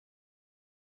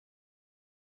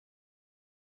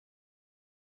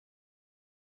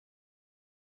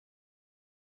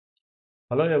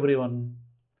Hello everyone,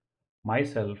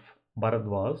 myself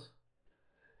Bharadwaj.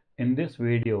 In this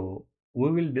video,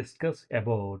 we will discuss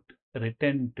about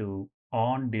Retentive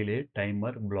On Delay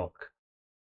Timer block.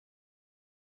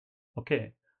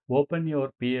 Okay, open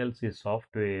your PLC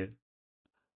software.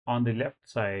 On the left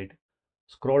side,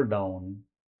 scroll down.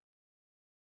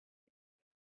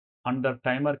 Under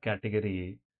Timer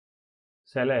category,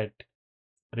 select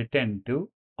Retentive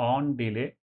On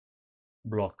Delay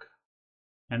block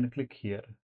and click here.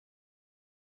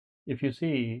 If you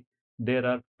see, there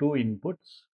are two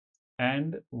inputs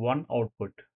and one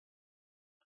output.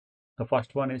 The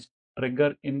first one is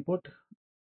trigger input,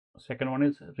 second one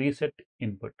is reset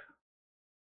input,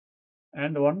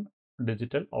 and one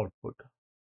digital output.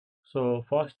 So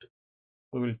first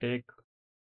we will take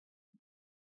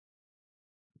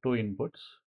two inputs.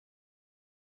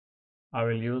 I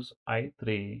will use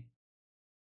I3,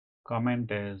 comment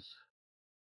as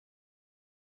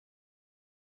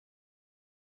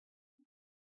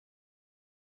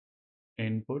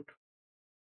input,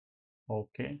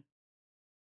 okay,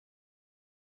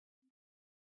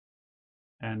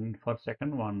 and for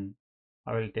second one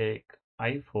I will take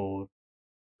I4.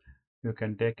 You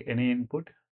can take any input,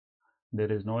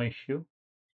 there is no issue.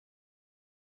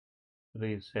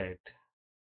 Reset.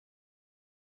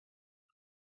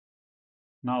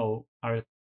 Now I will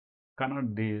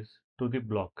connect these to the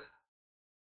block.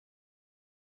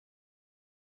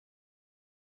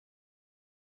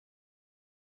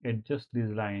 Adjust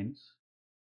these lines.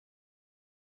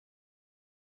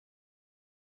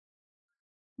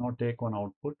 Now take one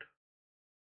output,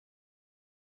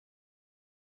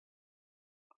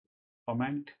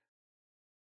 comment,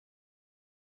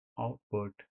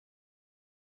 output,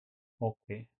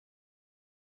 okay.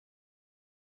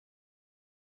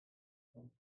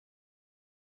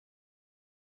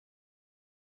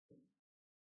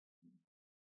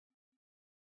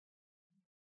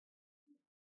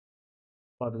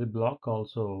 For the block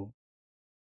also,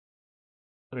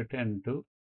 Retentive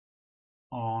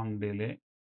On Delay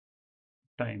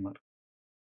Timer.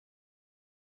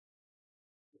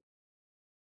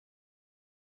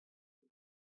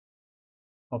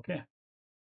 Okay.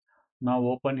 Now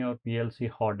open your PLC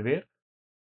hardware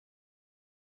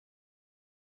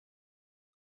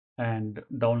and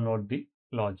download the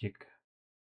logic.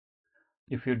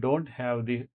 If you don't have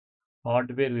the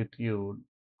hardware with you,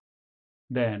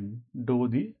 then do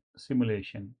the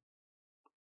simulation.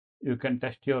 You can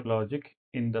test your logic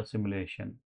in the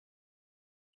simulation.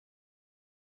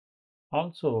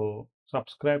 Also,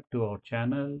 subscribe to our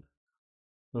channel,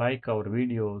 like our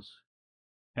videos,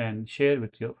 and share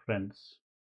with your friends.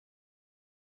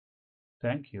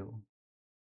 Thank you.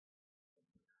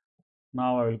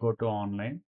 Now I will go to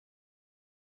online.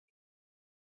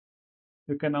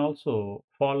 You can also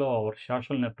follow our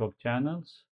social network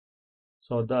channels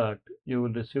so that you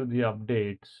will receive the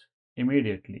updates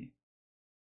immediately.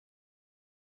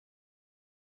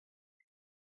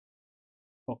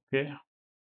 Okay,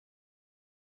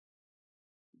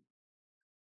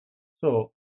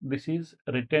 so this is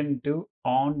Retentive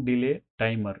On Delay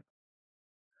Timer.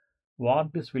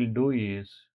 What this will do is,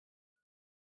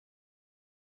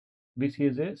 this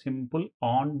is a simple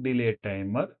on delay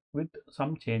timer with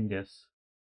some changes.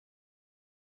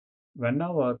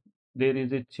 Whenever there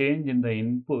is a change in the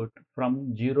input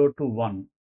from 0 to 1,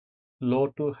 low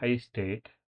to high state,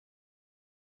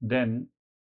 then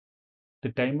the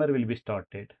timer will be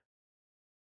started.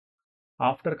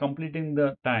 After completing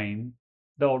the time,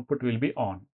 the output will be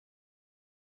on.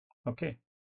 Okay.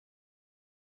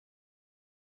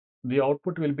 The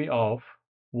output will be off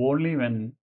only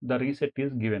when the reset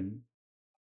is given.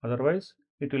 Otherwise,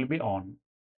 it will be on,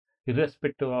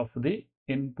 irrespective of the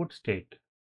input state.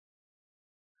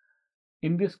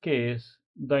 In this case,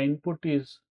 the input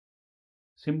is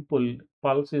simple,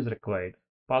 pulse is required.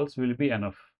 Pulse will be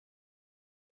enough.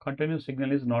 Continuous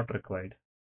signal is not required.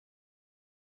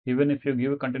 Even if you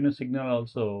give a continuous signal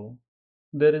also,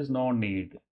 there is no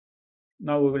need.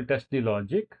 Now we will test the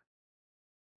logic.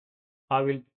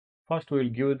 We will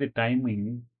give the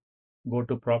timing. Go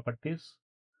to properties.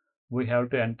 We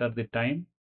have to enter the time.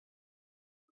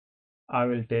 I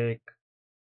will take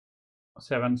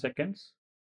 7 seconds.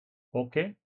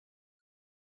 Okay.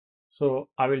 So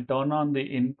I will turn on the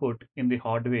input in the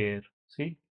hardware.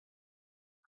 See,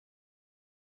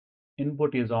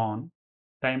 input is on,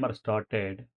 timer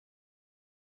started.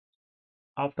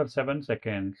 After 7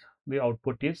 seconds, the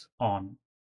output is on.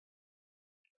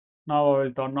 Now I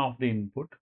will turn off the input.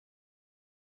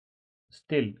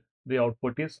 Still, the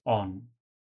output is on.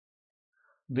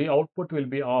 The output will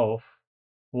be off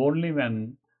only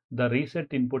when the reset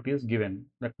input is given.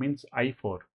 That means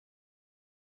I4.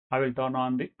 I will turn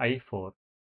on the I4.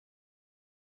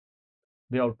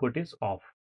 The output is off.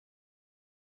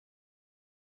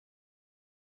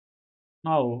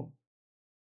 Now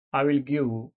I will give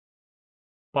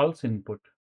pulse input.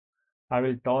 I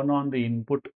will turn on the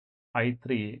input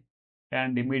I3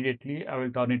 and immediately I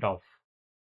will turn it off.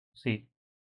 See,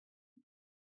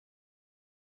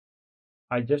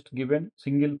 I just given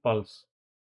single pulse.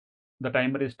 The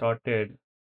timer is started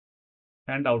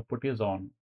and output is on.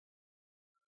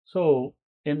 So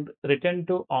in return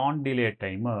to on delay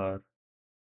timer,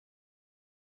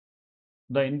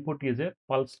 the input is a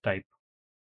pulse type.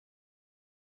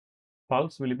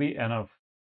 Pulse will be enough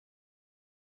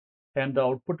and the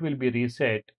output will be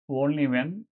reset only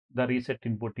when the reset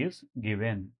input is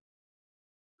given.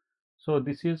 So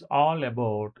this is all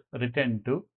about return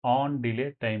to on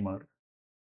delay timer.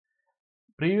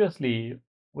 Previously,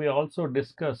 we also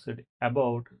discussed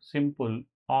about simple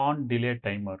on delay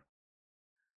timer.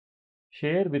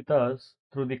 Share with us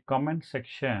through the comment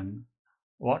section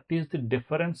what is the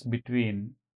difference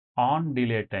between on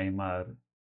delay timer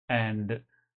and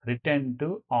return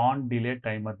to on delay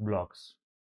timer blocks.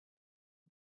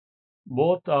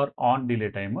 Both are on delay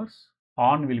timers.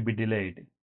 On will be delayed,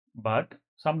 but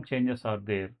some changes are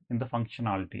there in the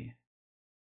functionality.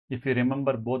 If you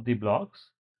remember both the blocks,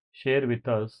 share with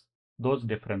us those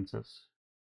differences.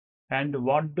 And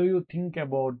what do you think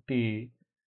about the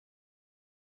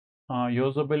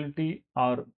usability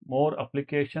or more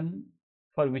application?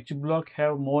 For which block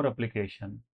have more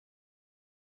application?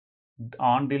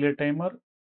 On delay timer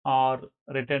or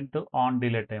return to on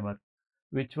delay timer?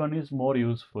 Which one is more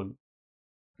useful?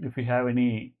 If you have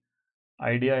any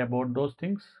idea about those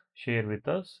things, share with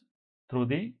us through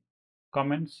the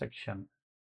comment section.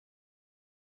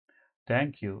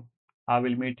 Thank you. I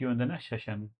will meet you in the next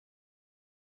session.